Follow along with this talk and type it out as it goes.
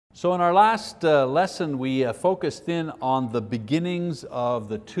So in our last lesson, we focused in on the beginnings of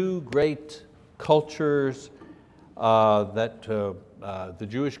the two great cultures, the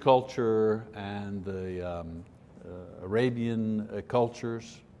Jewish culture and the Arabian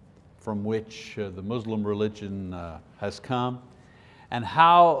cultures from which the Muslim religion has come, and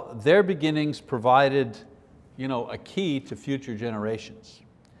how their beginnings provided a key to future generations.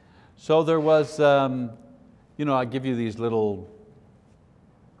 So there was, I give you these little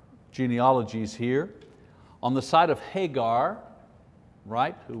genealogies here. On the side of Hagar,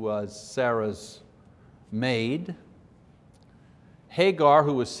 right, who was Sarah's maid, Hagar,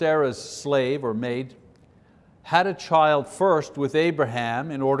 who was Sarah's slave or maid, had a child first with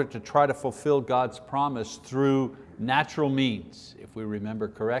Abraham in order to try to fulfill God's promise through natural means. If we remember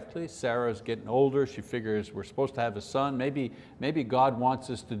correctly, Sarah's getting older, she figures we're supposed to have a son, maybe God wants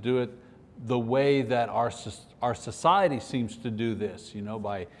us to do it the way that our society seems to do this,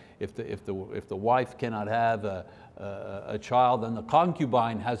 by if the wife cannot have a child, then the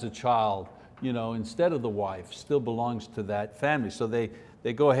concubine has a child, instead of the wife, still belongs to that family. So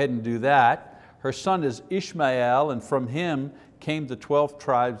they go ahead and do that. Her son is Ishmael, and from him came the 12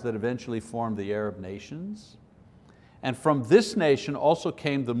 tribes that eventually formed the Arab nations. And from this nation also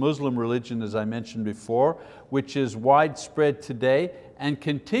came the Muslim religion, as I mentioned before, which is widespread today and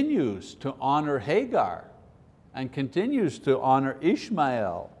continues to honor Hagar and continues to honor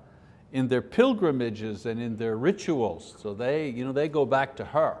Ishmael in their pilgrimages and in their rituals. So they go back to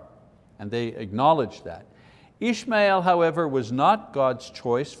her and they acknowledge that. Ishmael, however, was not God's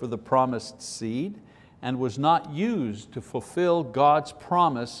choice for the promised seed and was not used to fulfill God's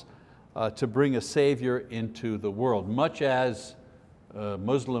promise to bring a Savior into the world, much as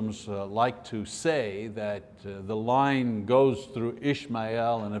Muslims like to say that the line goes through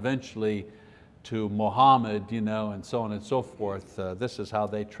Ishmael and eventually to Muhammad, and so on and so forth. This is how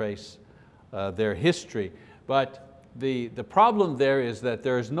they trace their history. But the problem there is that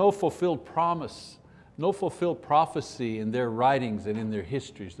there is no fulfilled promise, no fulfilled prophecy in their writings and in their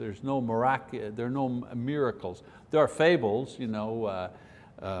histories. There's no there are no miracles. There are fables,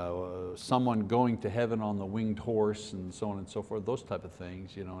 someone going to heaven on the winged horse and so on and so forth, those type of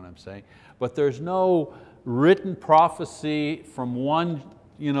things, you know what I'm saying? But there's no written prophecy from one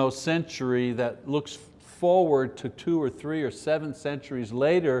century that looks forward to 2 or 3 or 7 centuries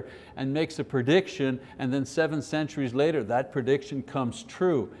later and makes a prediction, and then 7 centuries later that prediction comes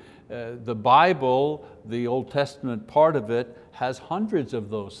true. The Bible, the Old Testament part of it, has hundreds of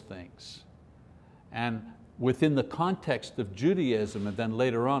those things. And within the context of Judaism, and then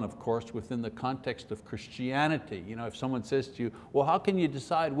later on, of course, within the context of Christianity. If someone says to you, well, how can you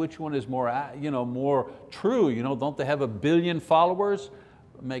decide which one is more true? Don't they have 1 billion followers?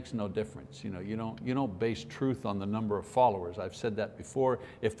 It makes no difference. You don't base truth on the number of followers. I've said that before.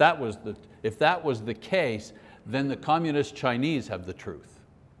 If that was the case, then the communist Chinese have the truth,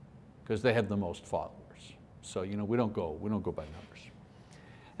 because they have the most followers. So we don't go by numbers.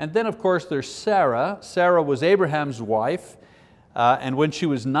 And then of course there's Sarah. Sarah was Abraham's wife, and when she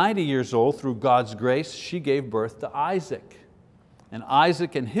was 90 years old, through God's grace, she gave birth to Isaac. And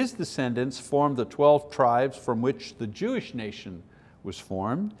Isaac and his descendants formed the 12 tribes from which the Jewish nation was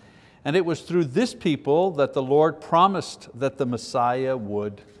formed. And it was through this people that the Lord promised that the Messiah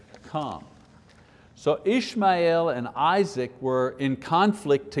would come. So Ishmael and Isaac were in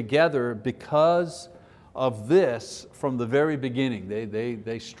conflict together because of this from the very beginning.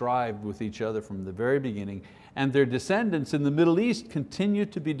 They strived with each other from the very beginning, and their descendants in the Middle East continue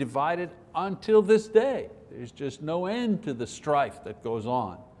to be divided until this day. There's just no end to the strife that goes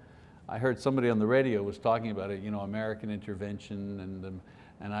on. I heard somebody on the radio was talking about it, American intervention,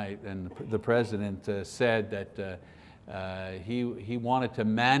 and the president said that he wanted to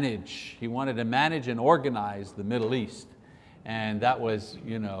manage and organize the Middle East, and that was,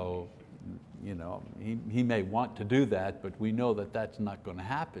 he may want to do that, but we know that that's not going to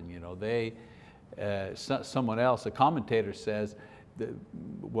happen. Someone else, a commentator, says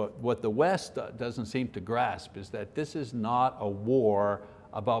what the West doesn't seem to grasp is that this is not a war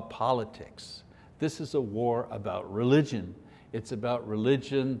about politics. This is a war about religion. It's about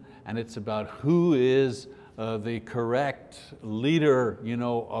religion, and it's about who is the correct leader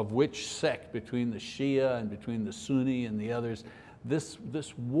of which sect, between the Shia and between the Sunni and the others. This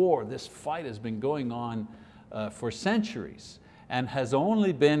war, this fight has been going on for centuries and has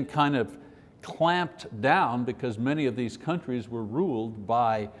only been kind of clamped down because many of these countries were ruled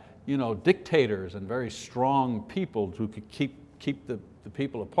by dictators and very strong people who could keep the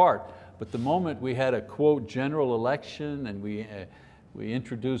people apart. But the moment we had a, quote, general election and we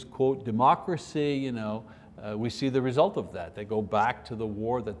introduced, quote, democracy, we see the result of that. They go back to the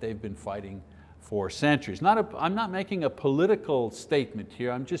war that they've been fighting for centuries. I'm not making a political statement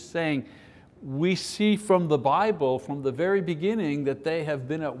here, I'm just saying we see from the Bible, from the very beginning, that they have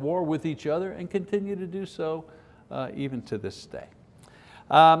been at war with each other and continue to do so even to this day.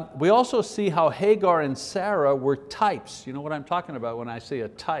 We also see how Hagar and Sarah were types. You know what I'm talking about when I say a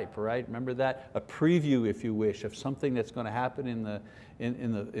type, right? Remember that? A preview, if you wish, of something that's going to happen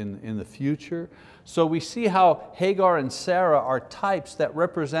in the future. So we see how Hagar and Sarah are types that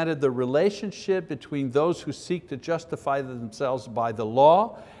represented the relationship between those who seek to justify themselves by the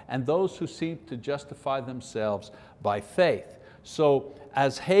law and those who seek to justify themselves by faith. So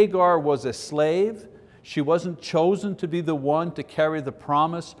as Hagar was a slave, she wasn't chosen to be the one to carry the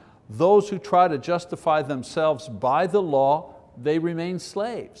promise. Those who try to justify themselves by the law, they remain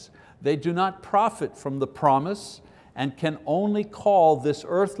slaves. They do not profit from the promise and can only call this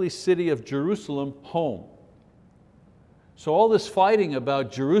earthly city of Jerusalem home. So all this fighting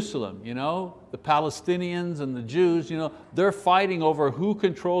about Jerusalem, the Palestinians and the Jews, they're fighting over who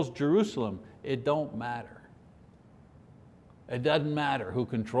controls Jerusalem. It don't matter. It doesn't matter who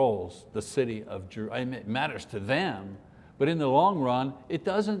controls the city of Jerusalem. It matters to them, but in the long run, it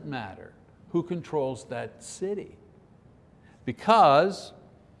doesn't matter who controls that city. Because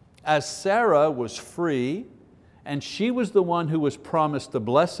as Sarah was free, and she was the one who was promised the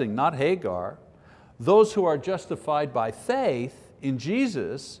blessing, not Hagar, those who are justified by faith in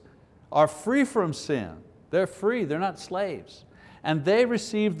Jesus are free from sin. They're free, they're not slaves. And they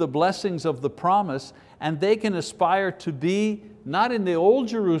receive the blessings of the promise, and they can aspire to be not in the old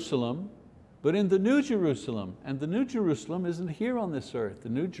Jerusalem, but in the new Jerusalem. And the new Jerusalem isn't here on this earth. The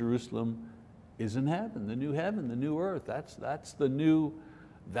new Jerusalem is in heaven, the new earth. That's the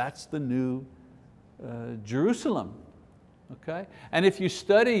new Jerusalem. Okay? And if you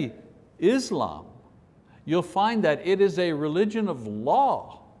study Islam, you'll find that it is a religion of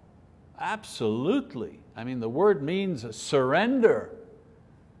law. Absolutely. I mean, the word means surrender.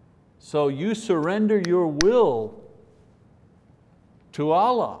 So you surrender your will to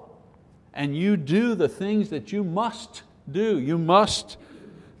Allah and you do the things that you must do. You must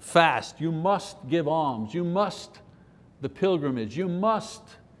fast, you must give alms, you must the pilgrimage, you must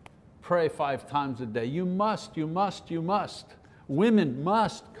pray 5 times a day. You must. Women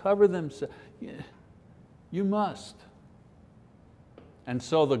must cover themselves. You must. And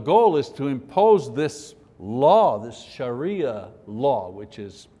so the goal is to impose this law, this Sharia law, which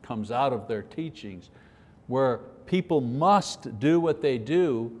comes out of their teachings, where people must do what they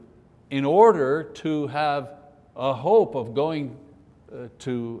do in order to have a hope of going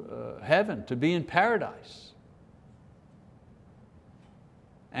to heaven, to be in paradise.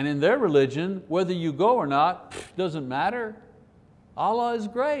 And in their religion, whether you go or not, doesn't matter. Allah is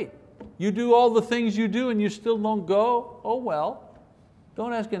great. You do all the things you do and you still don't go, oh well,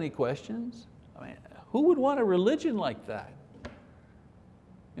 don't ask any questions. I mean, who would want a religion like that?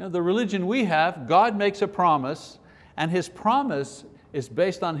 The religion we have, God makes a promise, and His promise is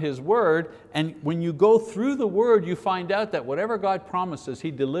based on His word, and when you go through the word, you find out that whatever God promises,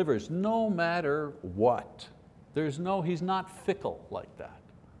 He delivers, no matter what. He's not fickle like that.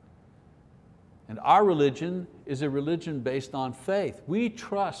 And our religion is a religion based on faith. We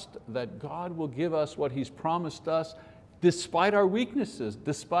trust that God will give us what He's promised us despite our weaknesses,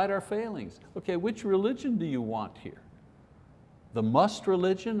 despite our failings. Okay, which religion do you want here? The must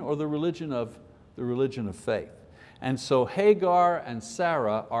religion or the religion of faith? And so Hagar and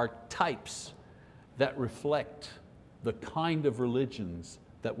Sarah are types that reflect the kind of religions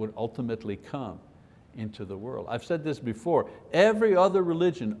that would ultimately come into the world. I've said this before, every other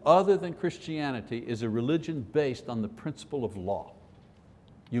religion other than Christianity is a religion based on the principle of law.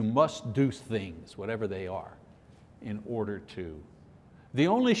 You must do things, whatever they are, in order to. The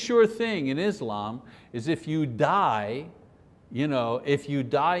only sure thing in Islam is if you die, if you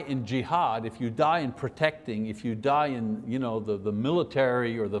die in jihad, if you die in protecting, if you die in the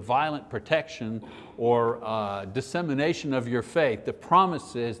military or the violent protection or dissemination of your faith, the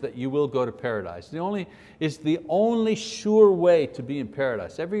promise is that you will go to paradise. It's the only sure way to be in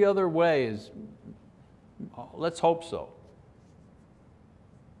paradise. Every other way is, let's hope so.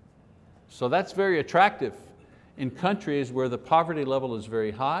 So that's very attractive in countries where the poverty level is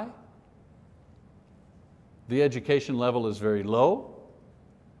very high, the education level is very low,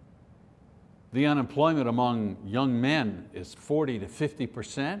 the unemployment among young men is 40 to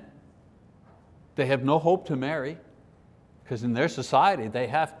 50%. They have no hope to marry, because in their society they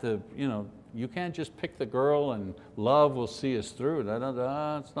have to, you can't just pick the girl and love will see us through.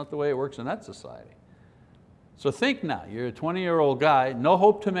 It's not the way it works in that society. So think now, you're a 20-year-old guy, no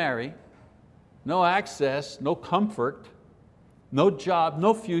hope to marry, no access, no comfort, no job,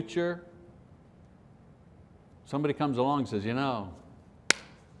 no future. Somebody comes along and says, you know,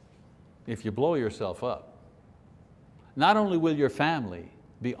 if you blow yourself up, not only will your family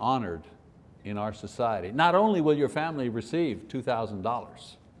be honored in our society, not only will your family receive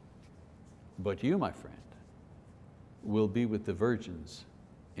 $2,000, but you, my friend, will be with the virgins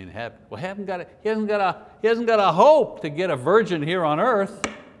in heaven. Well, he hasn't got a hope to get a virgin here on earth.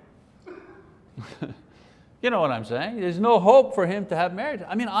 You know what I'm saying? There's no hope for him to have marriage.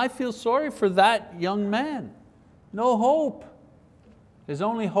 I mean, I feel sorry for that young man. No hope. His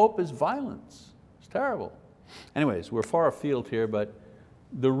only hope is violence. It's terrible. Anyways, we're far afield here, but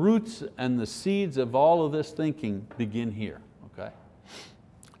the roots and the seeds of all of this thinking begin here, okay?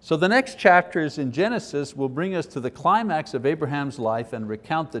 So the next chapters in Genesis will bring us to the climax of Abraham's life and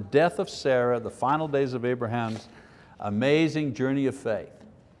recount the death of Sarah, the final days of Abraham's amazing journey of faith.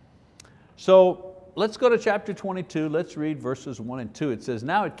 So let's go to chapter 22, let's read verses 1 and 2. It says,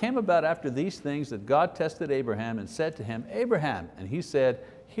 now it came about after these things that God tested Abraham and said to him, Abraham, and he said,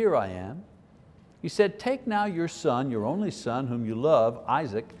 here I am. He said, take now your son, your only son, whom you love,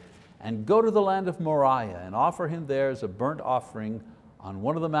 Isaac, and go to the land of Moriah and offer him there as a burnt offering on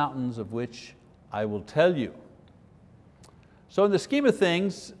one of the mountains of which I will tell you. So in the scheme of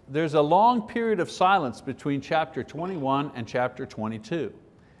things, there's a long period of silence between chapter 21 and chapter 22.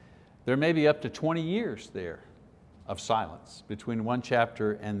 There may be up to 20 years there of silence between one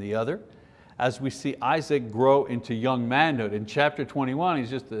chapter and the other, as we see Isaac grow into young manhood. In chapter 21,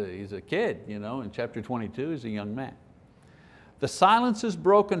 he's a kid. In chapter 22, he's a young man. The silence is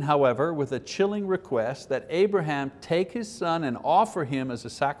broken, however, with a chilling request that Abraham take his son and offer him as a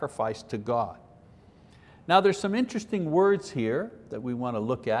sacrifice to God. Now there's some interesting words here that we want to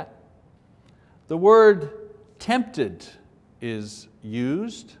look at. The word tempted is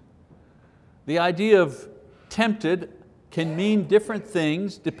used. The idea of tempted can mean different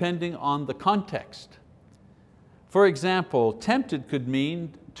things depending on the context. For example, tempted could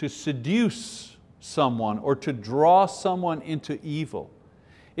mean to seduce someone or to draw someone into evil.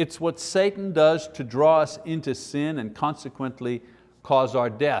 It's what Satan does to draw us into sin and consequently cause our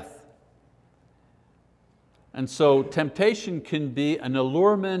death. And so temptation can be an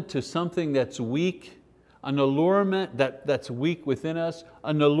allurement to something that's weak, an allurement that's weak within us,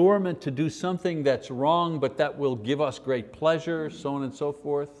 an allurement to do something that's wrong but that will give us great pleasure, so on and so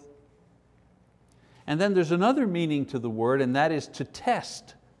forth. And then there's another meaning to the word, and that is to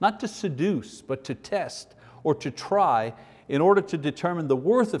test. Not to seduce, but to test or to try in order to determine the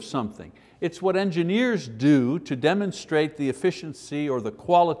worth of something. It's what engineers do to demonstrate the efficiency or the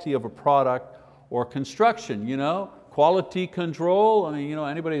quality of a product or construction. Quality control,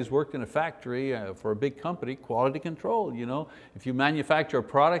 anybody who's worked in a factory for a big company, quality control. If you manufacture a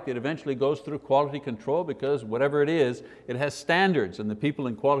product, it eventually goes through quality control because whatever it is, it has standards, and the people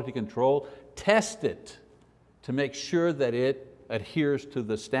in quality control test it to make sure that it adheres to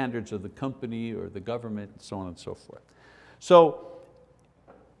the standards of the company or the government, and so on and so forth. So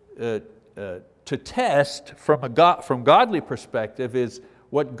to test from godly perspective is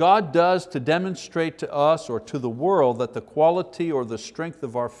what God does to demonstrate to us or to the world that the quality or the strength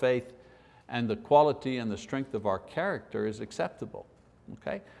of our faith and the quality and the strength of our character is acceptable.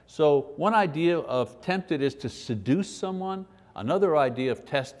 Okay? So one idea of tempted is to seduce someone. Another idea of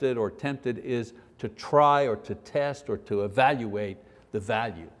tested or tempted is to try or to test or to evaluate the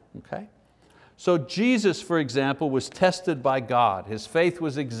value. Okay? So Jesus, for example, was tested by God. His faith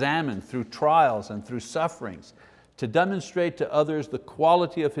was examined through trials and through sufferings to demonstrate to others the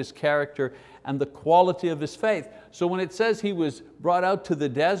quality of His character and the quality of His faith. So when it says He was brought out to the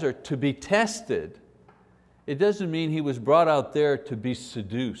desert to be tested, it doesn't mean He was brought out there to be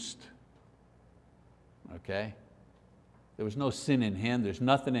seduced. Okay? There was no sin in Him. There's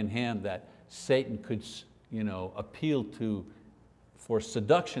nothing in Him that Satan could appeal to for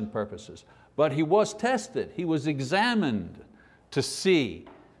seduction purposes. But He was tested. He was examined to see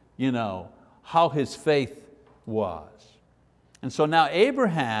how his faith was. And so now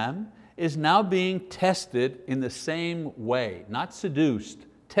Abraham is now being tested in the same way, not seduced,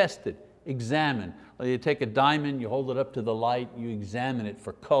 tested, examined. Well, you take a diamond, you hold it up to the light, you examine it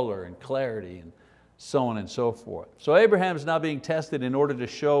for color and clarity and so on and so forth. So Abraham is now being tested in order to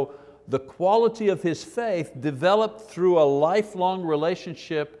show the quality of his faith developed through a lifelong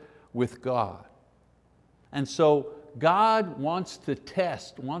relationship with God. And so God wants to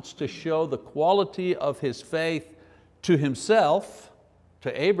test, wants to show the quality of his faith to himself,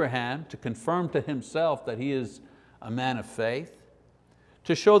 to Abraham, to confirm to himself that he is a man of faith,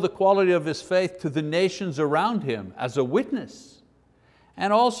 to show the quality of his faith to the nations around him as a witness,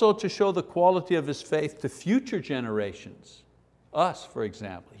 and also to show the quality of his faith to future generations. Us, for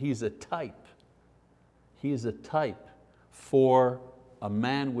example, he's a type. He is a type for a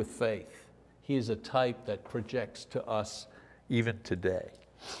man with faith. He is a type that projects to us even today.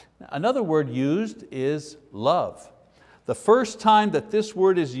 Another word used is love. The first time that this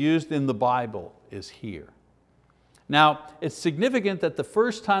word is used in the Bible is here. Now, it's significant that the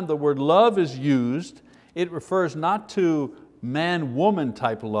first time the word love is used, it refers not to man-woman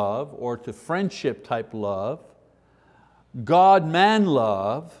type love or to friendship type love, God-man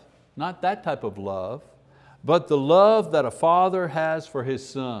love, not that type of love, but the love that a father has for his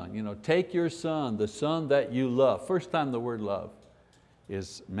son. Take your son, the son that you love. First time the word love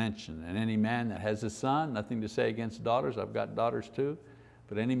is mentioned. And any man that has a son, nothing to say against daughters, I've got daughters too,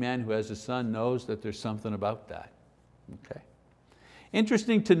 but any man who has a son knows that there's something about that. Okay.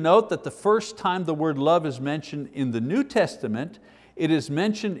 Interesting to note that the first time the word love is mentioned in the New Testament, it is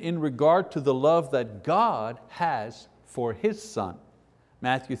mentioned in regard to the love that God has for His Son.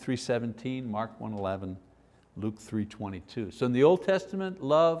 Matthew 3:17, Mark 1:11, Luke 3:22. So in the Old Testament,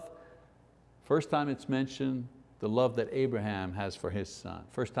 love, first time it's mentioned, the love that Abraham has for his son.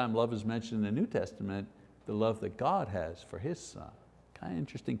 First time love is mentioned in the New Testament, the love that God has for His Son. Kind of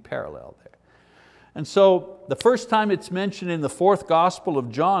interesting parallel there. And so the first time it's mentioned in the 4th Gospel of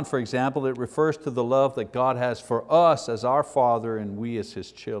John, for example, it refers to the love that God has for us as our Father and we as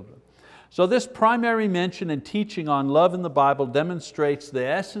His children. So this primary mention and teaching on love in the Bible demonstrates the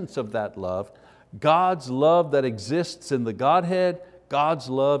essence of that love, God's love that exists in the Godhead, God's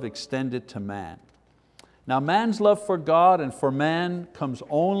love extended to man. Now man's love for God and for man comes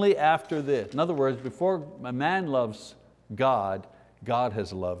only after this. In other words, before a man loves God, God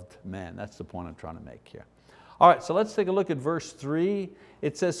has loved man. That's the point I'm trying to make here. All right, so let's take a look at verse 3.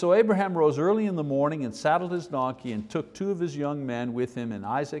 It says, so Abraham rose early in the morning and saddled his donkey and took 2 of his young men with him and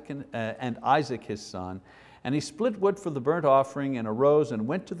Isaac his son. And he split wood for the burnt offering and arose and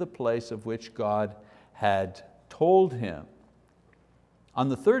went to the place of which God had told him. On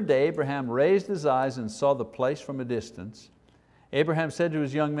the 3rd day, Abraham raised his eyes and saw the place from a distance. Abraham said to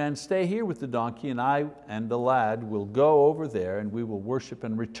his young men, stay here with the donkey, and I and the lad will go over there, and we will worship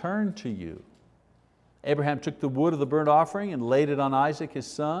and return to you. Abraham took the wood of the burnt offering and laid it on Isaac his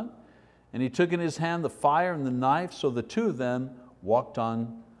son, and he took in his hand the fire and the knife, so the 2 of them walked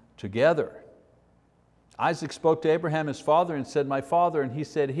on together. Isaac spoke to Abraham his father and said, my father, and he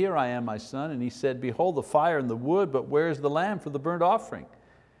said, here I am, my son. And he said, behold the fire and the wood, but where is the lamb for the burnt offering?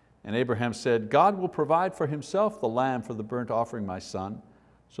 And Abraham said, God will provide for Himself the lamb for the burnt offering, my son.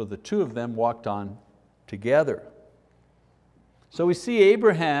 So the 2 of them walked on together. So we see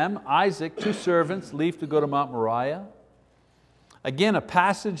Abraham, Isaac, 2 servants leave to go to Mount Moriah. Again, a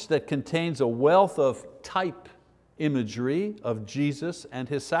passage that contains a wealth of type imagery of Jesus and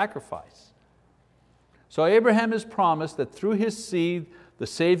His sacrifice. So Abraham is promised that through his seed, the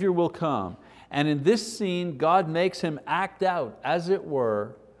Savior will come. And in this scene, God makes him act out, as it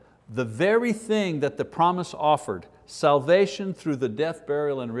were, the very thing that the promise offered, salvation through the death,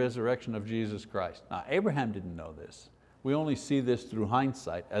 burial, and resurrection of Jesus Christ. Now, Abraham didn't know this. We only see this through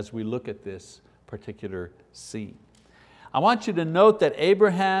hindsight as we look at this particular scene. I want you to note that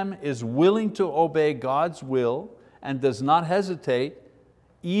Abraham is willing to obey God's will and does not hesitate,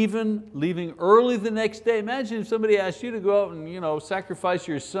 even leaving early the next day. Imagine if somebody asked you to go out and sacrifice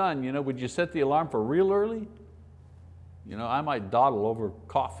your son, would you set the alarm for real early? I might dawdle over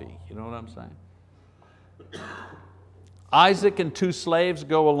coffee, you know what I'm saying? Isaac and 2 slaves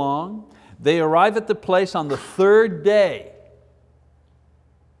go along. They arrive at the place on the 3rd day.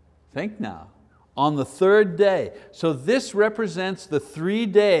 Think now, on the 3rd day. So this represents the 3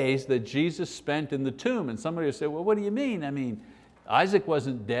 days that Jesus spent in the tomb. And somebody will say, well, what do you mean? I mean, Isaac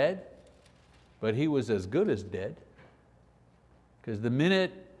wasn't dead, but he was as good as dead. Because the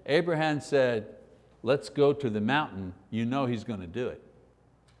minute Abraham said, let's go to the mountain, you know he's going to do it.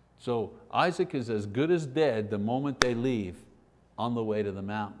 So Isaac is as good as dead the moment they leave on the way to the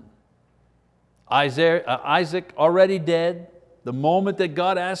mountain. Isaac already dead, the moment that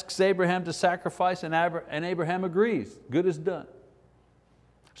God asks Abraham to sacrifice, and Abraham agrees, good as done.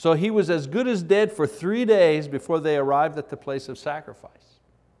 So he was as good as dead for 3 days before they arrived at the place of sacrifice.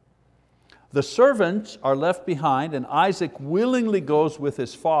 The servants are left behind and Isaac willingly goes with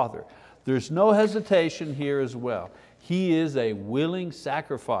his father. There's no hesitation here as well. He is a willing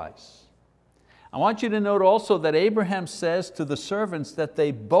sacrifice. I want you to note also that Abraham says to the servants that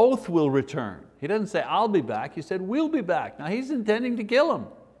they both will return. He doesn't say, I'll be back. He said, we'll be back. Now he's intending to kill him.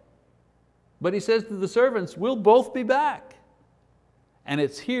 But he says to the servants, we'll both be back. And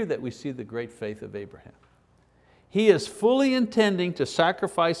it's here that we see the great faith of Abraham. He is fully intending to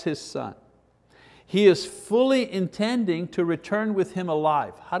sacrifice His Son. He is fully intending to return with Him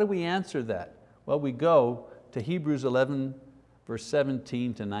alive. How do we answer that? Well, we go to Hebrews 11, verse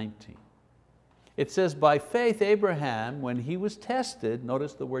 17 to 19. It says, by faith Abraham, when he was tested,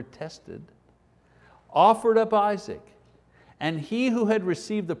 notice the word tested, offered up Isaac. And he who had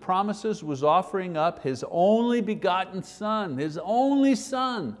received the promises was offering up his only begotten son, his only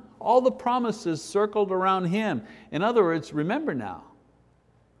son. All the promises circled around him. In other words, remember now,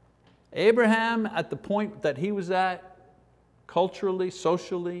 Abraham at the point that he was at, culturally,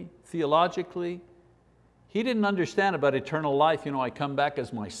 socially, theologically, he didn't understand about eternal life. I come back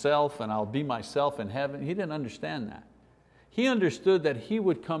as myself and I'll be myself in heaven. He didn't understand that. He understood that he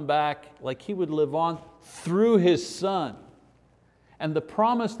would come back, like he would live on through his son. And the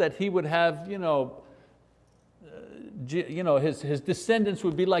promise that he would have, his descendants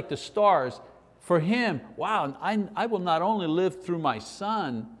would be like the stars. For him, wow, I will not only live through my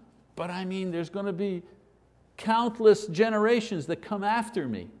son, but there's going to be countless generations that come after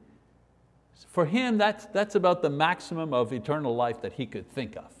me. For him, that's about the maximum of eternal life that he could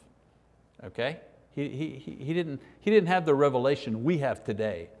think of. Okay? He didn't have the revelation we have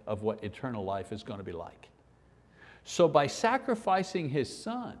today of what eternal life is going to be like. So by sacrificing his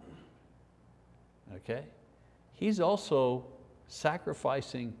son, okay, he's also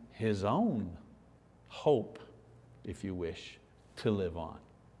sacrificing his own hope, if you wish, to live on.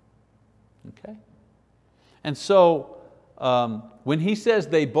 Okay? And so when he says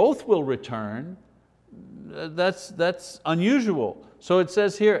they both will return, that's unusual. So it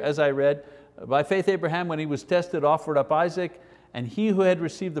says here, as I read, by faith Abraham, when he was tested, offered up Isaac, and he who had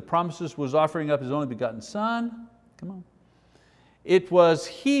received the promises was offering up his only begotten son. Come on. It was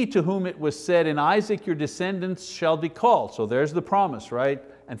he to whom it was said, in Isaac your descendants shall be called. So there's the promise, right?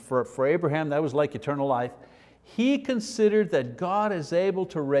 And for Abraham, that was like eternal life. He considered that God is able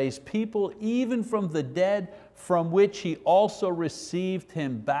to raise people even from the dead, from which he also received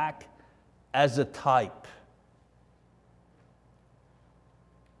him back as a type.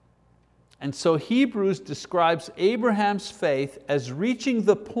 And so Hebrews describes Abraham's faith as reaching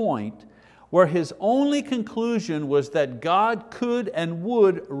the point where his only conclusion was that God could and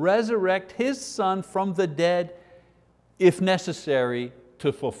would resurrect his son from the dead if necessary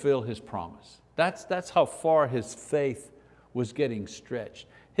to fulfill his promise. That's how far his faith was getting stretched.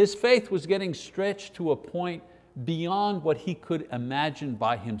 His faith was getting stretched to a point beyond what he could imagine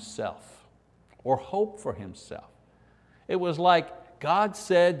by himself or hope for himself. It was like God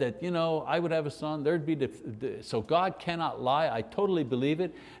said that I would have a son, there'd be so God cannot lie, I totally believe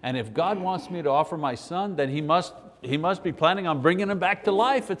it, and if God wants me to offer my son, then He must be planning on bringing him back to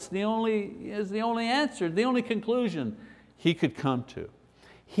life. It's the only answer, the only conclusion he could come to.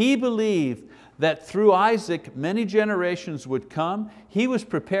 He believed that through Isaac many generations would come. He was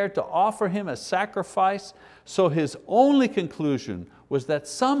prepared to offer him a sacrifice, so his only conclusion was that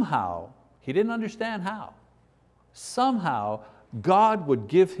somehow, he didn't understand how, somehow God would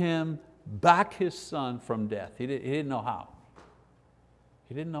give him back his son from death. He didn't know how.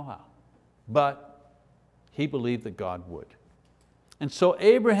 He didn't know how. But he believed that God would. And so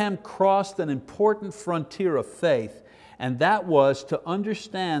Abraham crossed an important frontier of faith, and that was to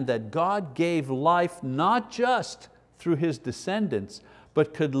understand that God gave life not just through his descendants,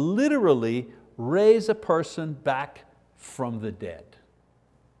 but could literally raise a person back from the dead.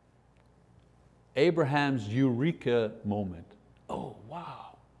 Abraham's eureka moment. Oh,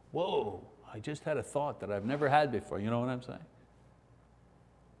 wow, whoa, I just had a thought that I've never had before. You know what I'm saying?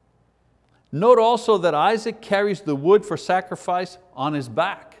 Note also that Isaac carries the wood for sacrifice on his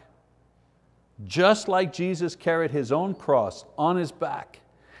back, just like Jesus carried his own cross on his back,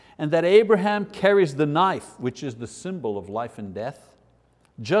 and that Abraham carries the knife, which is the symbol of life and death,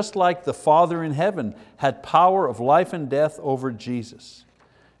 just like the Father in heaven had power of life and death over Jesus.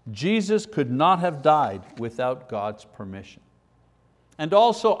 Jesus could not have died without God's permission. And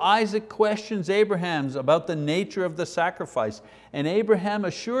also Isaac questions Abraham about the nature of the sacrifice, and Abraham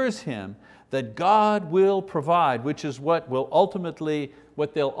assures him that God will provide, which is what they'll ultimately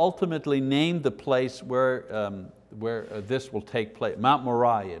name the place where this will take place. Mount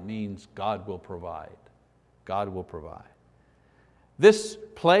Moriah means God will provide. God will provide. This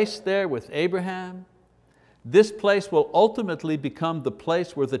place there with Abraham, this place will ultimately become the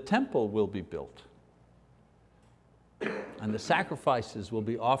place where the temple will be built. And the sacrifices will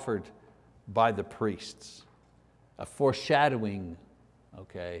be offered by the priests, a foreshadowing,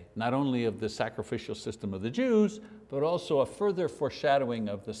 okay, not only of the sacrificial system of the Jews, but also a further foreshadowing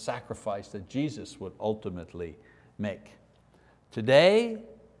of the sacrifice that Jesus would ultimately make. Today,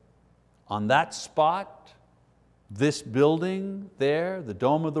 on that spot, this building there, the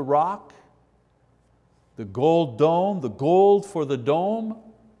Dome of the Rock, the gold dome, the gold for the dome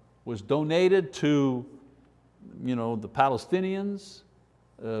was donated to the Palestinians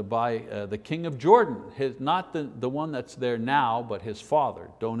by the king of Jordan. Not the one that's there now, but his father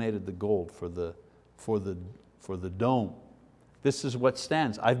donated the gold for the dome. This is what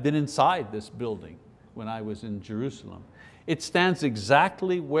stands. I've been inside this building when I was in Jerusalem. It stands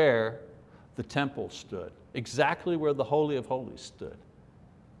exactly where the temple stood, exactly where the Holy of Holies stood.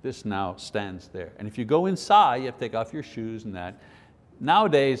 This now stands there. And if you go inside, you have to take off your shoes and that.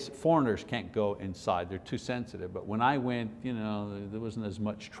 Nowadays, foreigners can't go inside, they're too sensitive. But when I went, there wasn't as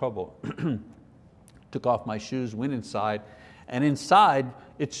much trouble. Took off my shoes, went inside, and inside,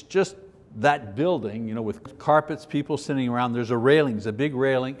 it's just that building, with carpets, people sitting around. There's a railing, there's a big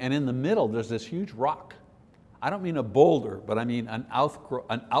railing, and in the middle, there's this huge rock. I don't mean a boulder, but I mean an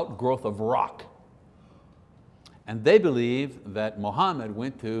outgrowth of rock. And they believe that Muhammad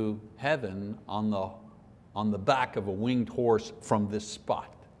went to heaven on the back of a winged horse from this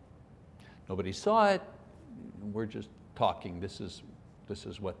spot. Nobody saw it, we're just talking. This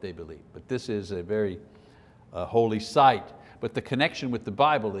is what they believe. But this is a very holy site. But the connection with the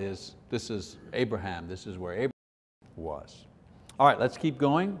Bible is, this is Abraham, this is where Abraham was. All right, let's keep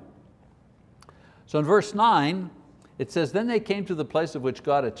going. So in verse 9, it says, then they came to the place of which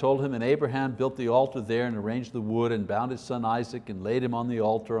God had told him, and Abraham built the altar there and arranged the wood and bound his son Isaac and laid him on the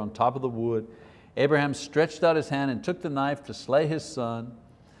altar on top of the wood. Abraham stretched out his hand and took the knife to slay his son.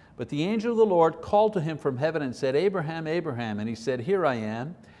 But the angel of the Lord called to him from heaven and said, Abraham, Abraham. And he said, here I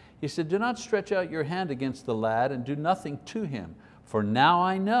am. He said, do not stretch out your hand against the lad and do nothing to him. For now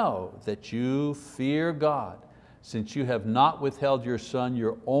I know that you fear God, since you have not withheld your son,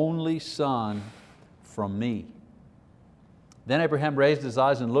 your only son, from me. Then Abraham raised his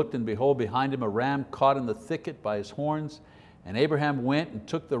eyes and looked, and behold, behind him a ram caught in the thicket by his horns. And Abraham went and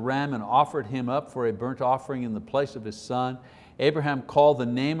took the ram and offered him up for a burnt offering in the place of his son. Abraham called the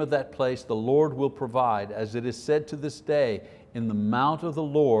name of that place, the Lord will provide, as it is said to this day, in the mount of the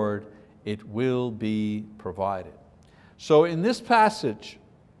Lord it will be provided. So in this passage,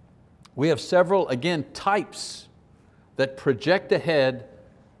 we have several, again, types that project ahead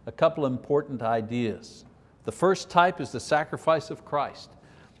a couple of important ideas. The first type is the sacrifice of Christ.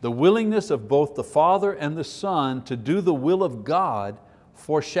 The willingness of both the Father and the Son to do the will of God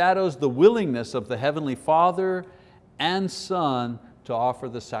foreshadows the willingness of the Heavenly Father and Son to offer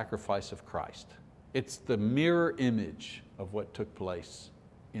the sacrifice of Christ. It's the mirror image of what took place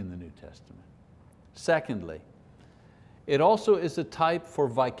in the New Testament. Secondly, it also is a type for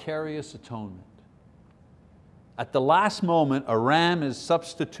vicarious atonement. At the last moment, a ram is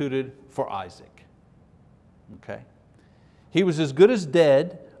substituted for Isaac. Okay? He was as good as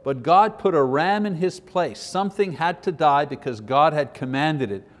dead, but God put a ram in his place. Something had to die because God had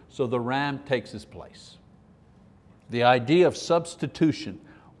commanded it, so the ram takes his place. The idea of substitution,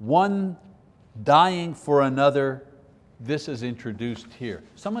 one dying for another, this is introduced here.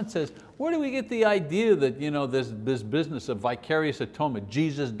 Someone says, where do we get the idea that this business of vicarious atonement,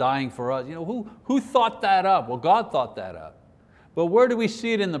 Jesus dying for us? Who thought that up? Well, God thought that up. But where do we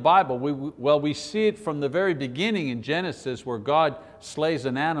see it in the Bible? We see it from the very beginning in Genesis, where God slays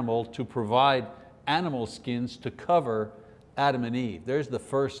an animal to provide animal skins to cover Adam and Eve. There's the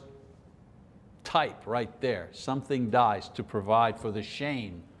first type right there. Something dies to provide for the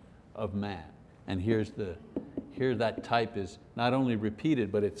shame of man. And here that type is not only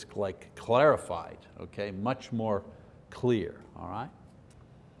repeated, but it's like clarified, okay? Much more clear, all right?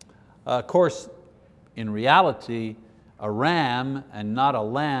 Of course, in reality, a ram and not a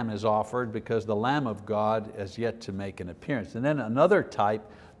lamb is offered because the Lamb of God has yet to make an appearance. And then another type,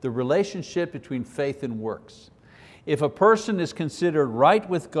 the relationship between faith and works. If a person is considered right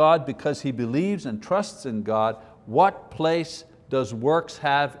with God because he believes and trusts in God, what place does works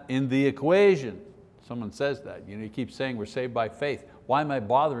have in the equation? Someone says that. You keep saying we're saved by faith. Why am I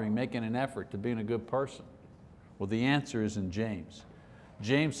bothering making an effort to being a good person? Well, the answer is in James.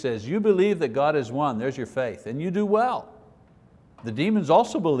 James says, you believe that God is one, there's your faith, and you do well. The demons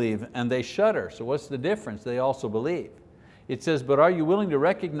also believe and they shudder. So what's the difference? They also believe. It says, but are you willing to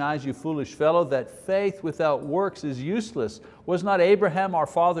recognize, you foolish fellow, that faith without works is useless? Was not Abraham our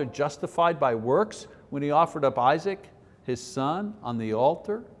father justified by works when he offered up Isaac, his son, on the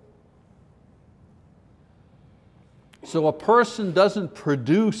altar? So a person doesn't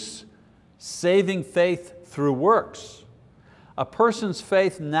produce saving faith through works. A person's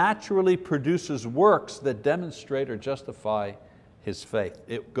faith naturally produces works that demonstrate or justify his faith.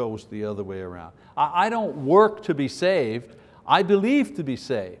 It goes the other way around. I don't work to be saved, I believe to be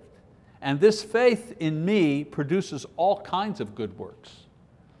saved. And this faith in me produces all kinds of good works.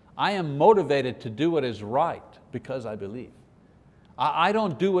 I am motivated to do what is right because I believe. I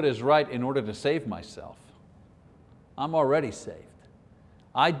don't do what is right in order to save myself. I'm already saved.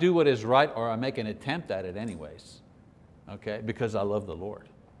 I do what is right, or I make an attempt at it anyways, okay, because I love the Lord.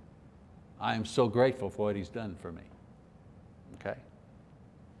 I am so grateful for what He's done for me. Okay?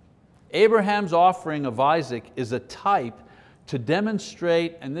 Abraham's offering of Isaac is a type to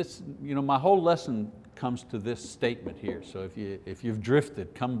demonstrate, and this, my whole lesson comes to this statement here, so if you've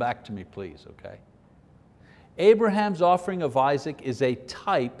drifted, come back to me please, okay? Abraham's offering of Isaac is a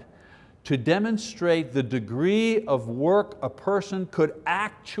type to demonstrate the degree of work a person could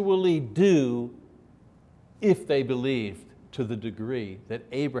actually do if they believed to the degree that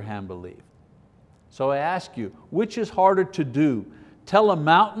Abraham believed. So I ask you, which is harder to do? Tell a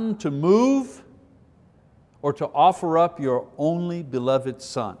mountain to move or to offer up your only beloved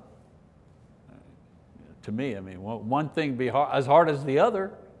son? To me, one thing be as hard as the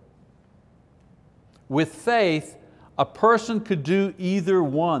other. With faith, a person could do either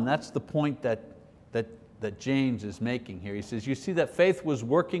one. That's the point that James is making here. He says, you see that faith was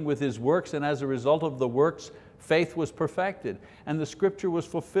working with his works, and as a result of the works, faith was perfected. And the scripture was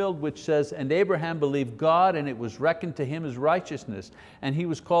fulfilled which says, and Abraham believed God, and it was reckoned to him as righteousness, and he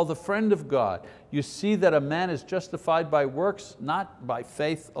was called the friend of God. You see that a man is justified by works, not by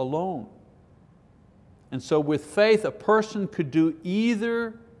faith alone. And so with faith, a person could do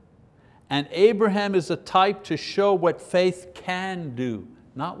either, and Abraham is a type to show what faith can do,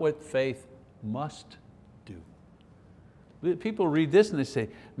 not what faith must do. People read this and they say,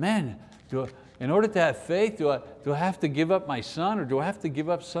 man, in order to have faith, do I have to give up my son, or do I have to give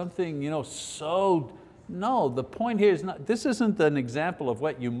up something so? No, the point here is not, this isn't an example of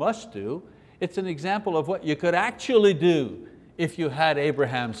what you must do, it's an example of what you could actually do if you had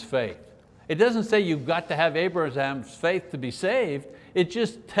Abraham's faith. It doesn't say you've got to have Abraham's faith to be saved. It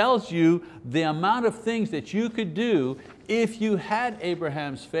just tells you the amount of things that you could do if you had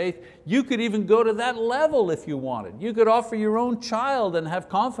Abraham's faith. You could even go to that level if you wanted. You could offer your own child and have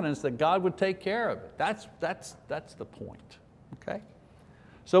confidence that God would take care of it. That's the point, okay?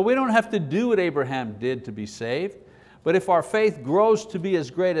 So we don't have to do what Abraham did to be saved, but if our faith grows to be as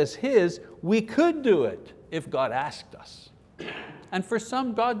great as his, we could do it if God asked us. And for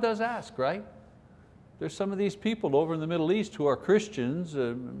some, God does ask, right? There's some of these people over in the Middle East who are Christians,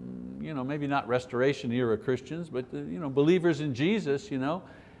 maybe not Restoration era Christians, but believers in Jesus,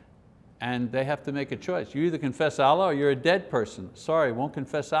 and they have to make a choice. You either confess Allah or you're a dead person. Sorry, won't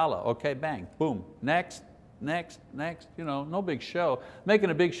confess Allah. Okay, bang, boom, next, no big show.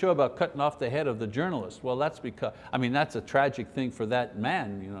 Making a big show about cutting off the head of the journalist. Well, that's because, that's a tragic thing for that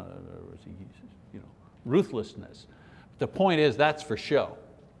man, ruthlessness. The point is, that's for show.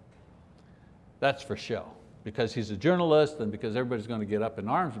 That's for show. Because he's a journalist and because everybody's going to get up in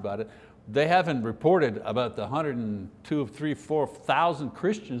arms about it. They haven't reported about the 102, 3, 4,000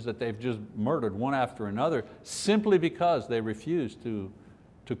 Christians that they've just murdered one after another simply because they refuse to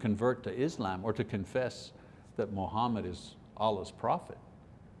convert to Islam or to confess that Muhammad is Allah's prophet.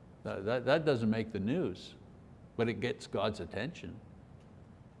 That doesn't make the news, but it gets God's attention.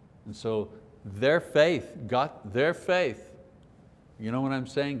 And so their faith, you know what I'm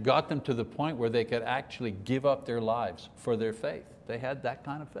saying? Got them to the point where they could actually give up their lives for their faith. They had that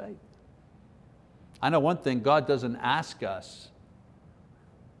kind of faith. I know one thing, God doesn't ask us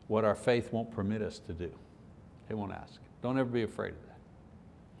what our faith won't permit us to do. He won't ask. Don't ever be afraid of that.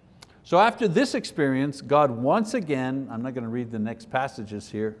 So after this experience, God once again, I'm not going to read the next passages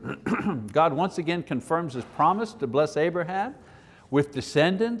here, God once again confirms His promise to bless Abraham with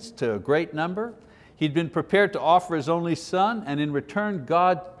descendants to a great number. He'd been prepared to offer His only son, and in return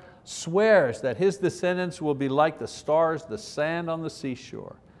God swears that his descendants will be like the stars, the sand on the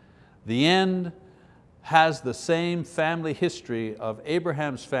seashore. The end has the same family history of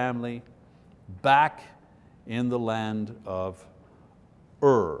Abraham's family back in the land of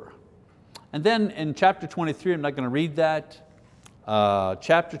Ur. And then in chapter 23, I'm not going to read that,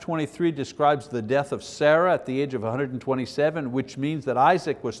 chapter 23 describes the death of Sarah at the age of 127, which means that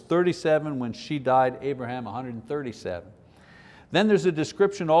Isaac was 37 when she died, Abraham 137. Then there's a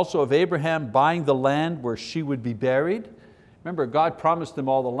description also of Abraham buying the land where she would be buried. Remember, God promised him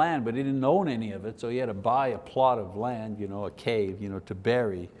all the land, but he didn't own any of it, so he had to buy a plot of land, a cave, to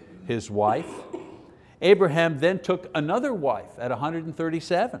bury his wife. Abraham then took another wife at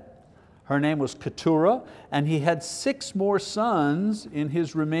 137. Her name was Keturah, and he had 6 more sons in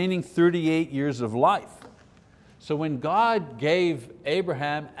his remaining 38 years of life. So when God gave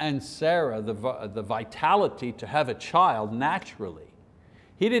Abraham and Sarah the vitality to have a child naturally,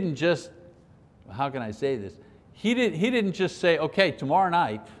 He didn't just, how can I say this? He didn't just say, okay, tomorrow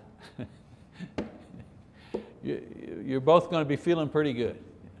night, you're both going to be feeling pretty good.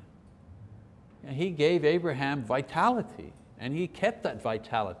 And He gave Abraham vitality, and he kept that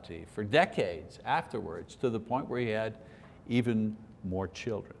vitality for decades afterwards, to the point where he had even more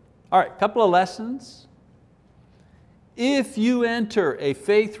children. All right, a couple of lessons. If you enter a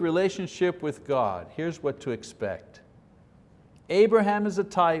faith relationship with God, here's what to expect. Abraham is a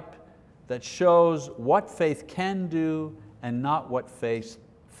type that shows what faith can do and not what faith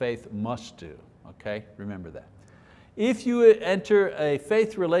must do. Okay, remember that. If you enter a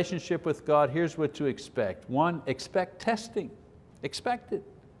faith relationship with God, here's what to expect. One, expect testing. Expect it.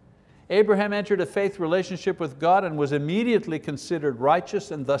 Abraham entered a faith relationship with God and was immediately considered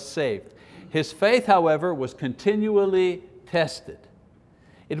righteous and thus saved. His faith, however, was continually tested.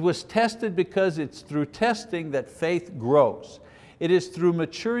 It was tested because it's through testing that faith grows. It is through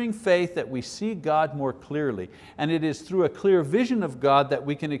maturing faith that we see God more clearly. And it is through a clear vision of God that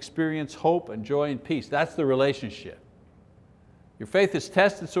we can experience hope and joy and peace. That's the relationship. Your faith is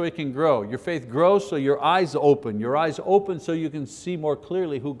tested so it can grow. Your faith grows so your eyes open. Your eyes open so you can see more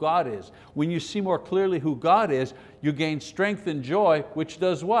clearly who God is. When you see more clearly who God is, you gain strength and joy, which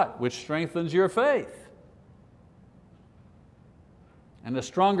does what? Which strengthens your faith. And a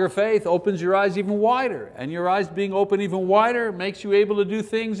stronger faith opens your eyes even wider, and your eyes being open even wider makes you able to do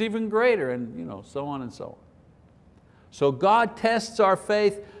things even greater, and so on and so on. So God tests our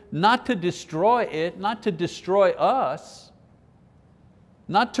faith not to destroy it, not to destroy us,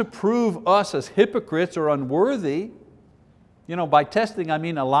 not to prove us as hypocrites or unworthy. By testing I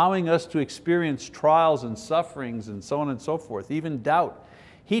mean allowing us to experience trials and sufferings and so on and so forth, even doubt.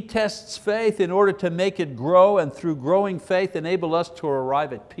 He tests faith in order to make it grow, and through growing faith enable us to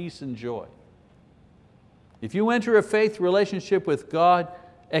arrive at peace and joy. If you enter a faith relationship with God,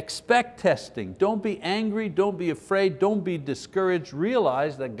 expect testing. Don't be angry, don't be afraid, don't be discouraged.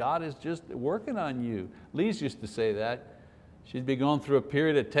 Realize that God is just working on you. Lise used to say that. She'd be going through a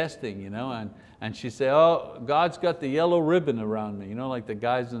period of testing, and she'd say, oh, God's got the yellow ribbon around me, like the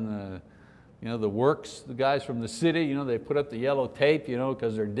guys in the works, the guys from the city, they put up the yellow tape,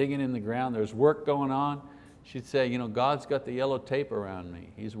 because they're digging in the ground, there's work going on. She'd say, God's got the yellow tape around me.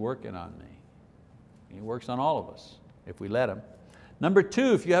 He's working on me. He works on all of us, if we let Him. Number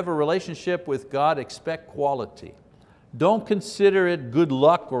two, if you have a relationship with God, expect quality. Don't consider it good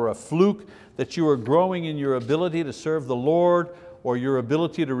luck or a fluke that you are growing in your ability to serve the Lord, or your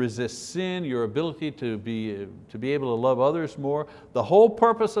ability to resist sin, your ability to be able to love others more. The whole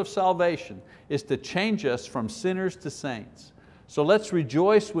purpose of salvation is to change us from sinners to saints. So let's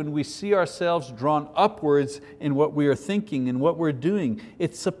rejoice when we see ourselves drawn upwards in what we are thinking and what we're doing.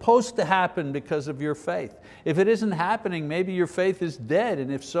 It's supposed to happen because of your faith. If it isn't happening, maybe your faith is dead,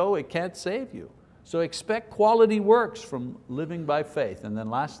 and if so, it can't save you. So expect quality works from living by faith. And then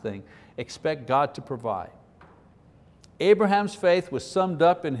last thing, expect God to provide. Abraham's faith was summed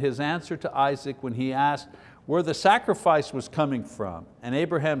up in his answer to Isaac when he asked where the sacrifice was coming from. And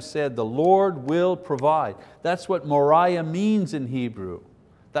Abraham said, the Lord will provide. That's what Moriah means in Hebrew.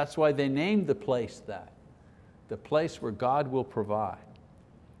 That's why they named the place that. The place where God will provide.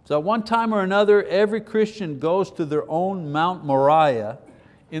 So at one time or another, every Christian goes to their own Mount Moriah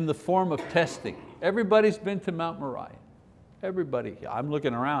in the form of testing. Everybody's been to Mount Moriah. Everybody. I'm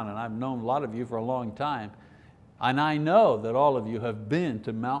looking around, and I've known a lot of you for a long time. And I know that all of you have been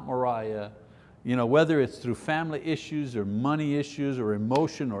to Mount Moriah, whether it's through family issues or money issues or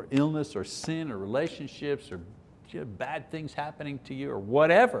emotion or illness or sin or relationships or bad things happening to you or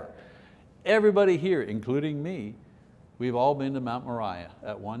whatever. Everybody here, including me, we've all been to Mount Moriah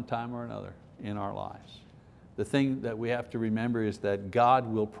at one time or another in our lives. The thing that we have to remember is that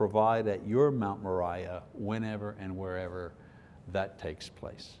God will provide at your Mount Moriah whenever and wherever that takes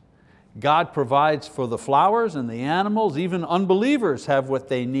place. God provides for the flowers and the animals. Even unbelievers have what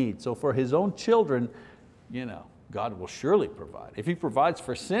they need. So for His own children, God will surely provide. If He provides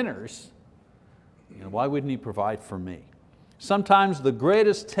for sinners, why wouldn't He provide for me? Sometimes the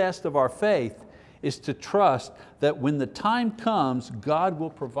greatest test of our faith is to trust that when the time comes, God will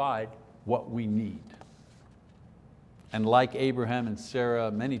provide what we need. And like Abraham and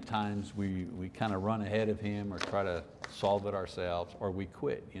Sarah, many times we kind of run ahead of Him or try to solve it ourselves, or we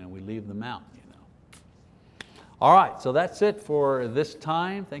quit, we leave the mountain. All right, so that's it for this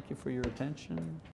time. Thank you for your attention.